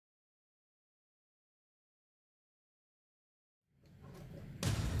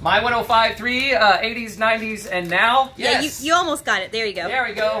My 105.3, 80s, 90s, and now. Yes. Yeah, you almost got it. There you go. There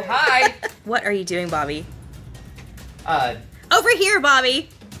we go. Hi. What are you doing, Bobby? Over here, Bobby.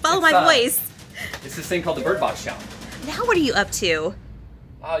 Follow my voice. It's this thing called the Bird Box Challenge. Now what are you up to?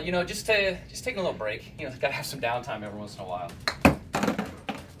 You know, just taking a little break. You know, gotta have some downtime every once in a while.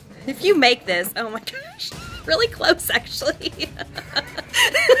 If you make this, oh my gosh, really close actually.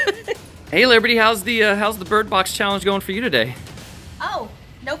 Hey Liberty, how's the Bird Box Challenge going for you today? Oh,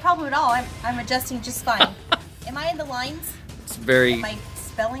 no problem at all. I'm adjusting just fine. Am I in the lines? It's very. Am I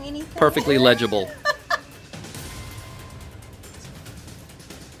spelling anything? Perfectly legible.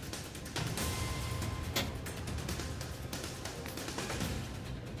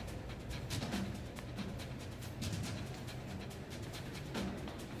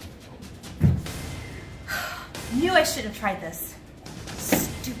 Knew I should have tried this.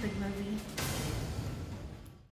 Stupid movie.